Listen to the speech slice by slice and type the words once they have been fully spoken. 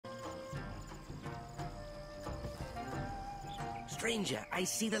Stranger, I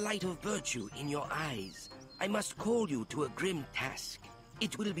see the light of virtue in your eyes. I must call you to a grim task.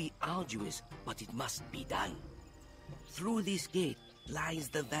 It will be arduous, but it must be done. Through this gate lies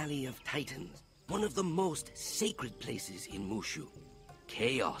the Valley of Titans, one of the most sacred places in Mushu.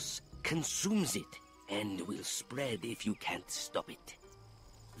 Chaos consumes it, and will spread if you can't stop it.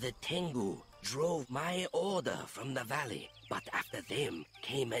 The Tengu drove my order from the valley, but after them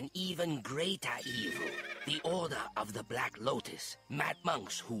came an even greater evil. The Order of the Black Lotus, mad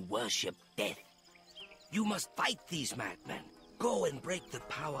monks who worship death. You must fight these madmen. Go and break the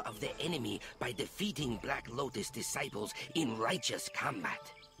power of the enemy by defeating Black Lotus disciples in righteous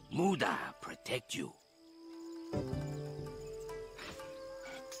combat. Muda protect you.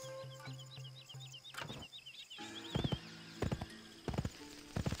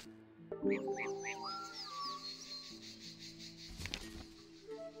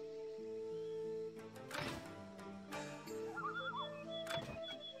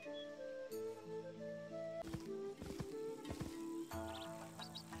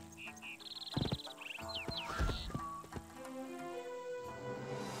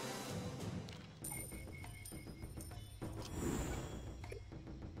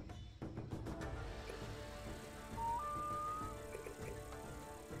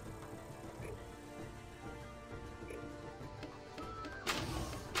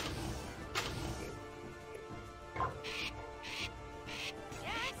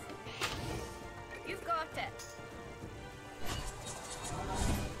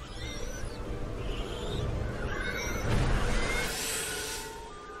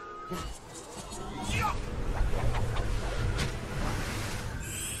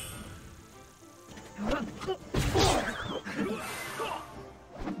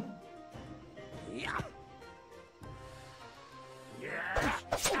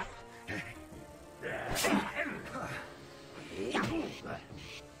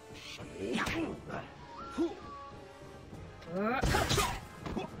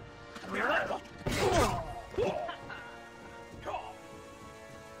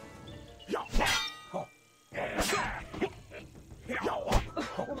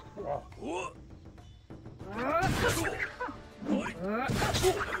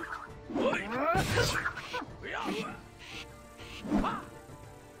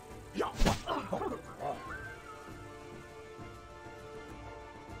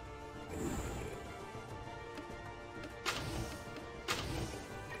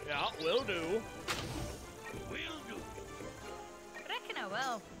 Yeah, will do. Will do. Reckon I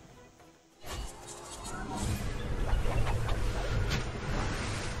will.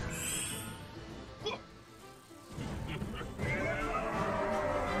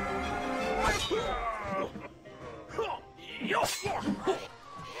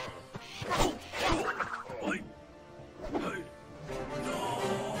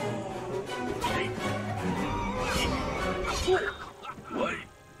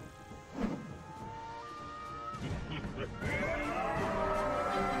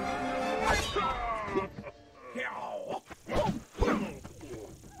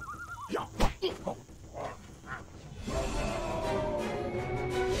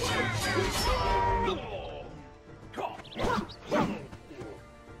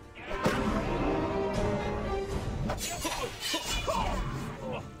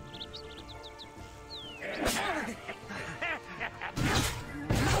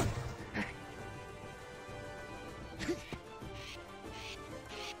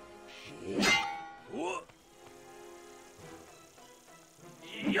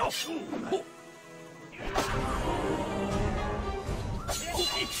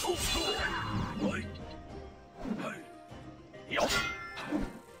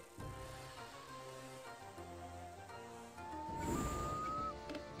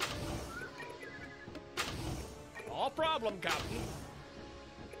 No problem, Captain.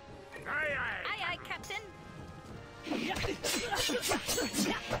 Aye, aye. Aye, aye, Captain. Aye,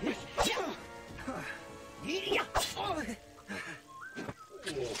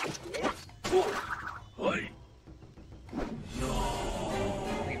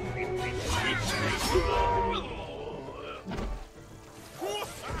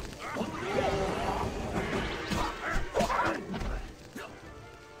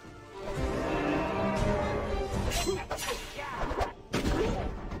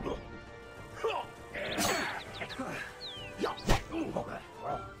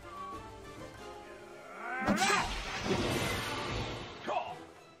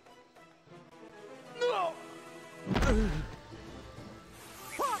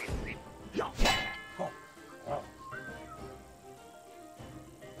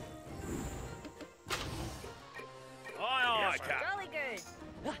 aye, Captain.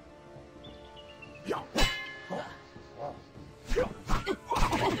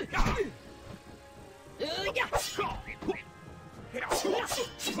 You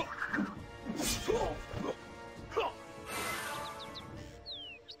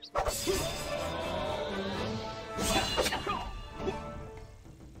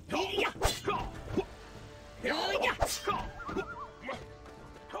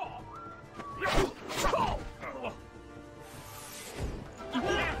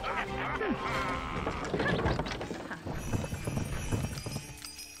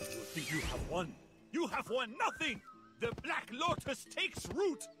have won. You have won nothing! The Black Lotus takes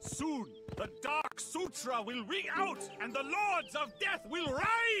root soon. The Dark Sutra will ring out, and the Lords of Death will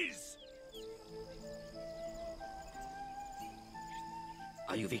rise!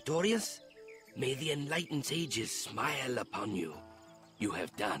 Are you victorious? May the enlightened sages smile upon you. You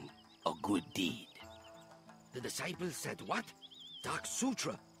have done a good deed. The disciples said what? Dark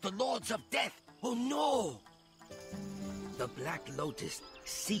Sutra, the Lords of Death! Oh no! The Black Lotus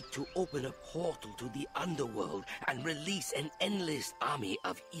seek to open a portal to the underworld and release an endless army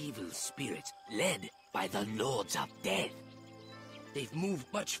of evil spirits led by the Lords of Death. They've moved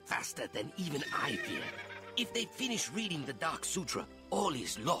much faster than even I feared. If they finish reading the Dark Sutra, all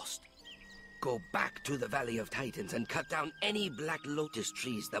is lost. Go back to the Valley of Titans and cut down any Black Lotus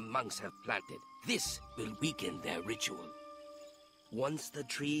trees the monks have planted. This will weaken their ritual. Once the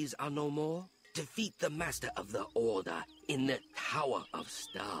trees are no more, defeat the Master of the Order in the Tower of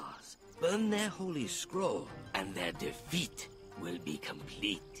Stars. Burn their holy scroll, and their defeat will be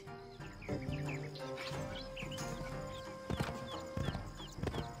complete.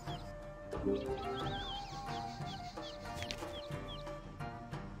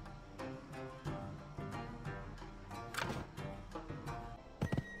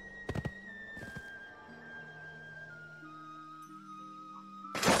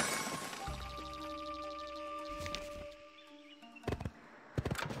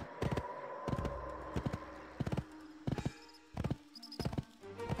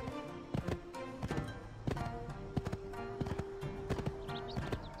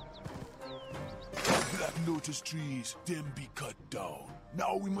 Lotus trees, them be cut down.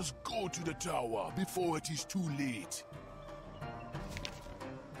 Now we must go to the tower before it is too late.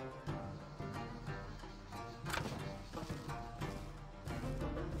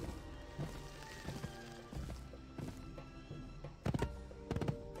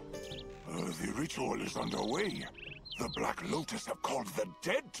 The ritual is underway. The Black Lotus have called the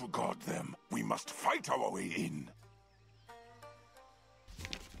dead to guard them. We must fight our way in.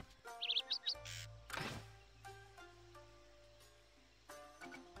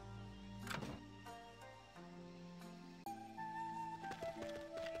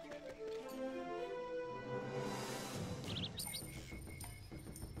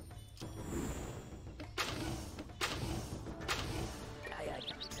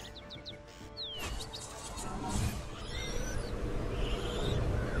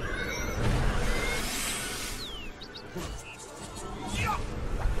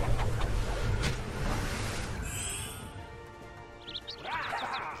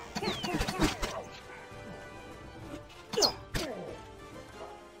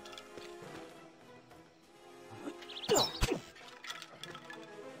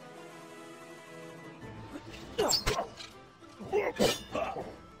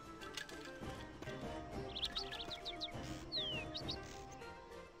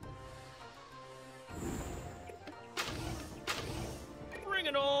 Bring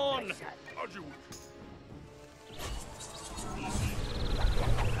it on!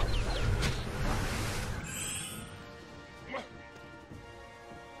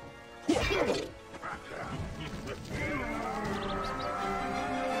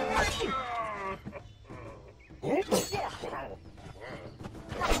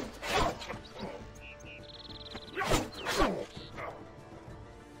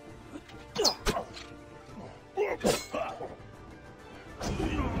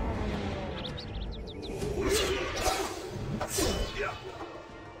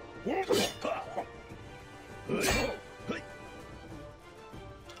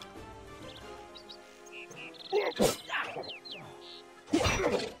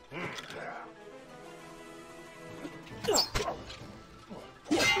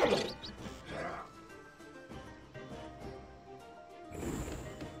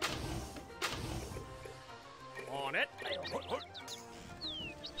 On it.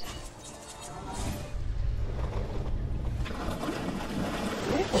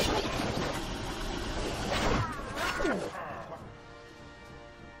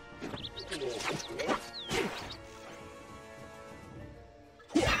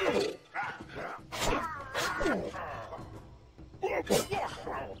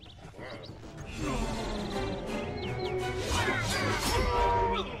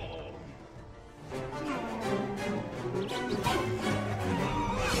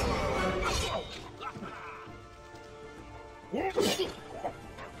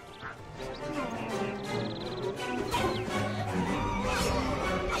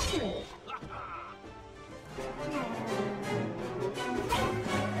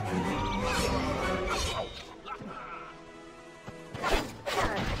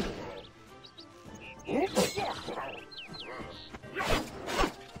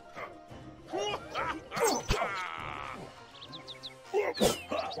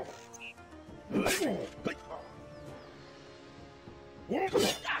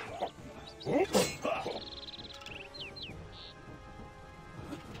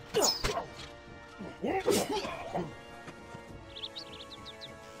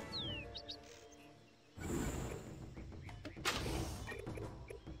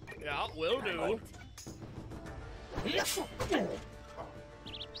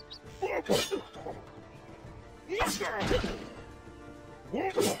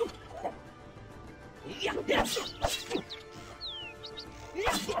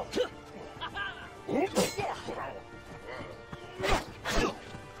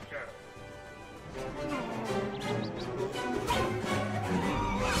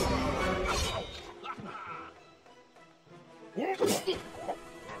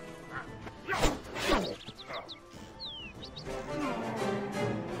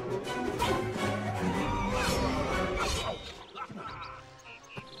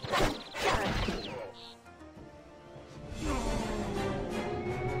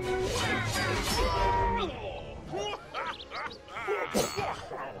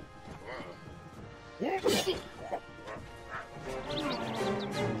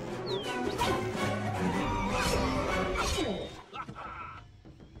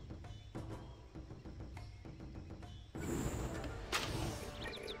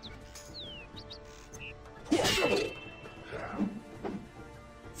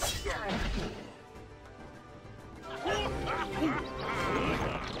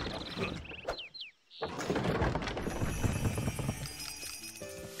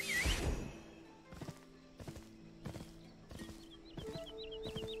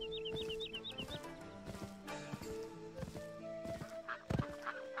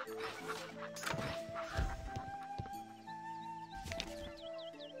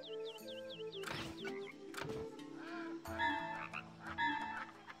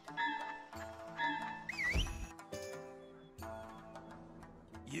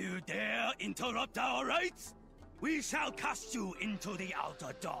 You dare interrupt our rites? We shall cast you into the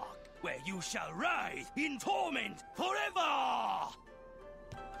outer dark, where you shall writhe in torment forever!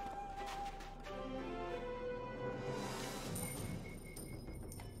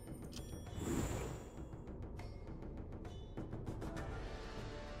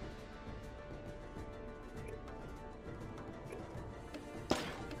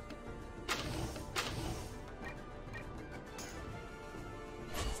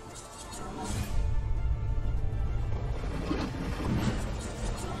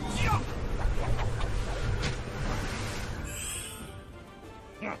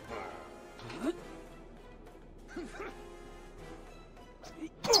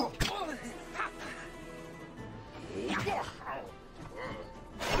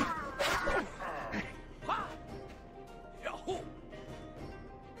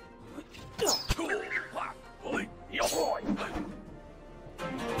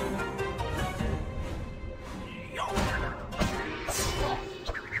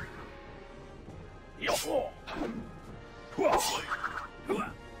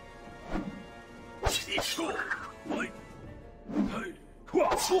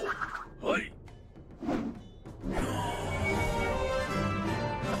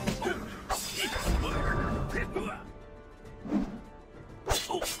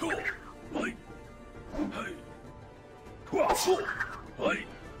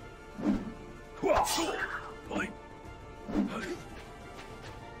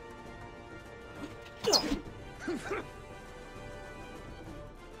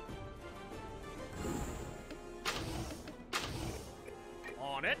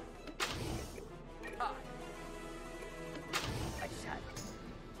 On it.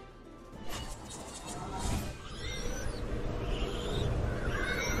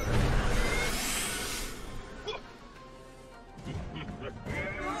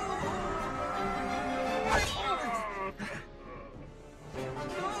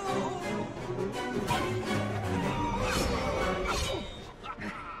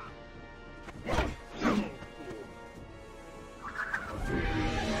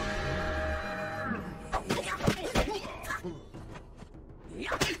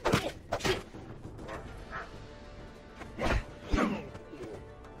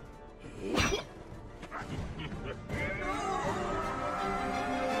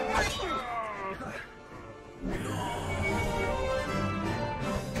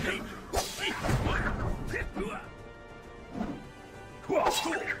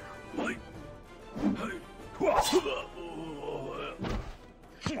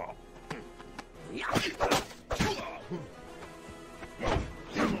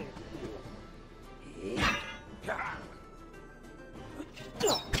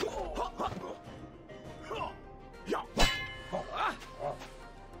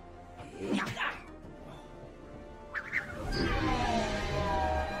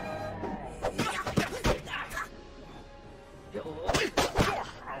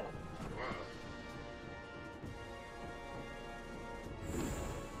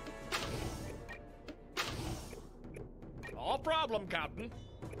 No problem, Captain.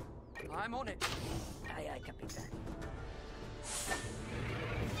 I'm on it. Aye, aye, Capitan.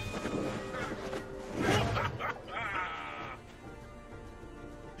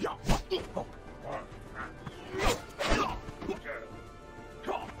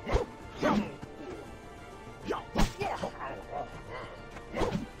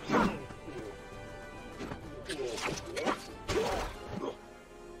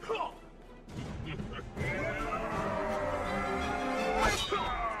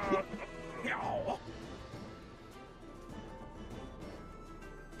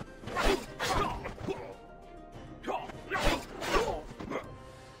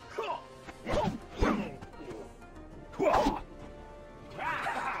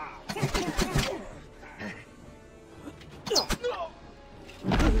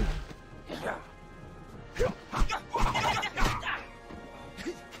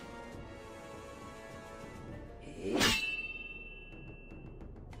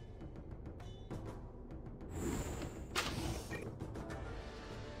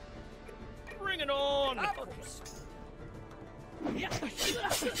 Bring it on!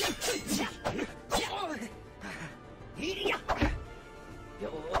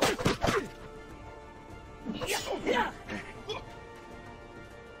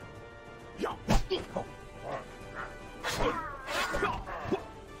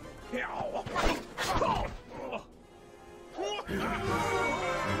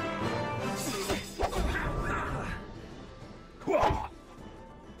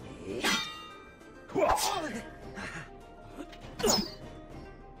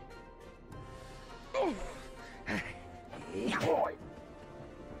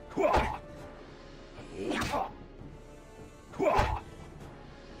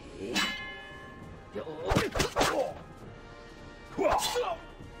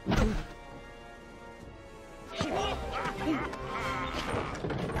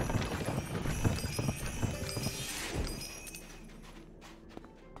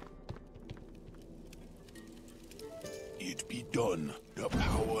 It be done. The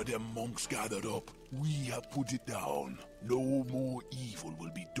power them monks gathered up, we have put it down. No more evil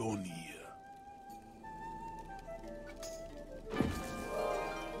will be done here.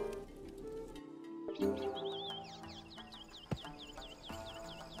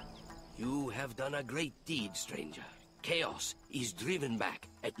 You have done a great deed, stranger. Chaos is driven back,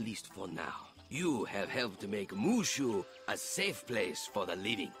 at least for now. You have helped make Mushu a safe place for the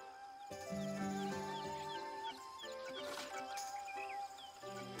living.